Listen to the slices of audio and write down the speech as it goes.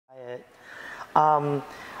Um,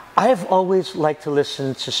 I've always liked to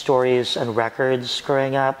listen to stories and records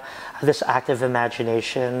growing up, this active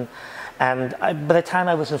imagination. And by the time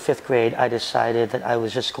I was in fifth grade, I decided that I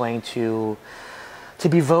was just going to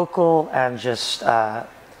be vocal and just about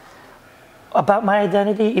my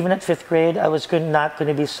identity. Even at fifth grade, I was not going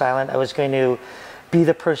to be silent. I was going to be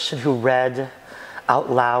the person who read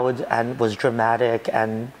out loud and was dramatic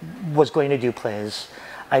and was going to do plays.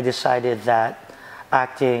 I decided that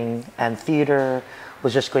acting and theater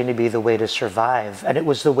was just going to be the way to survive. And it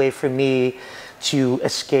was the way for me to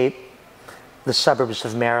escape the suburbs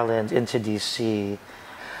of Maryland into DC.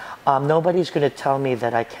 Nobody's going to tell me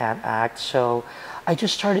that I can't act, so I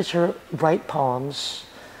just started to write poems,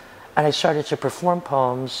 and I started to perform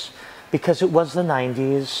poems because it was the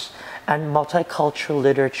 90s and multicultural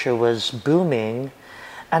literature was booming.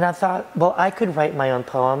 And I thought, well, I could write my own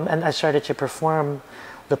poem, and I started to perform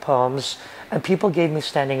the poems, and people gave me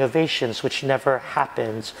standing ovations, which never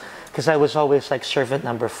happened because I was always like servant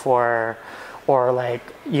number 4 or like,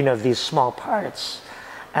 you know, these small parts.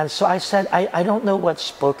 And so I said, I don't know what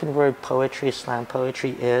spoken word poetry, slam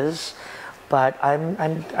poetry is, but I'm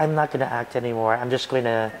not going to act anymore. I'm just going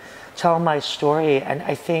to tell my story. And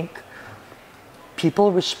I think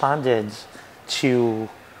people responded to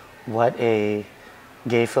what a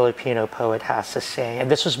gay Filipino poet has to say. And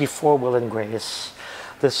this was before Will and Grace.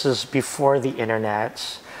 This is before the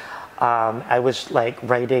internet. I was like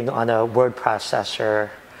writing on a word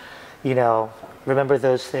processor, you know, remember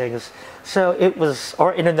those things? So it was,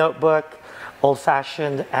 or in a notebook, old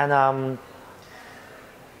fashioned. And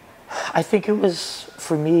I think it was,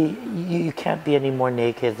 for me, you can't be any more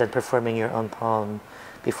naked than performing your own poem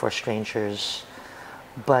before strangers.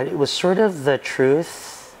 But it was sort of the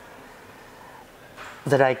truth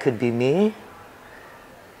that I could be me.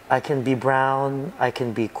 I can be brown, I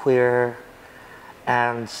can be queer,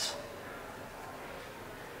 and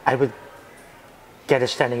I would get a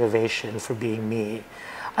standing ovation for being me.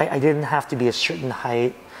 I didn't have to be a certain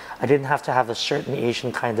height. I didn't have to have a certain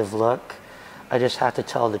Asian kind of look. I just had to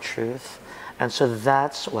tell the truth. And so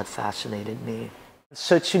that's what fascinated me.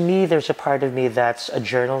 So to me, there's a part of me that's a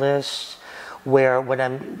journalist, where when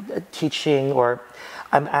I'm teaching or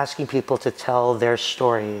I'm asking people to tell their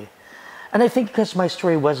story. And I think because my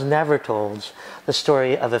story was never told, the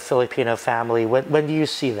story of a Filipino family, when do you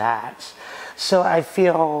see that? So I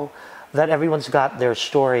feel that everyone's got their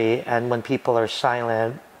story, and when people are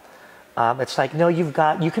silent, it's like, no, you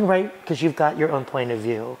can write because you've got your own point of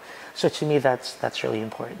view. So to me, that's really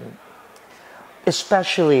important.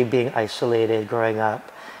 Especially being isolated growing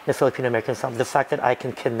up in a Filipino-American family, the fact that I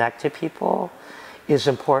can connect to people is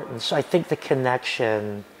important. So I think the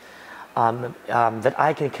connection that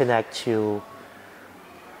I can connect to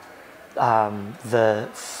the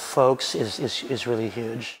folks is really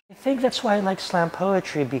huge. I think that's why I like slam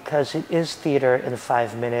poetry, because it is theater in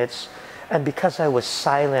 5 minutes, and because I was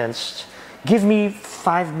silenced. Give me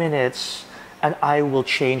 5 minutes and I will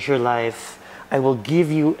change your life. I will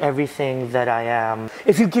give you everything that I am.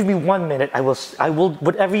 If you give me 1 minute, I will,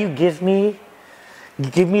 whatever you give me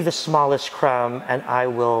the smallest crumb, and I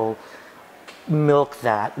will milk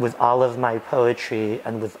that with all of my poetry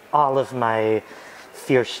and with all of my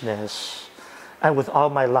fierceness and with all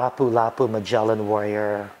my Lapu-Lapu Magellan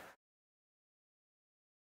warrior.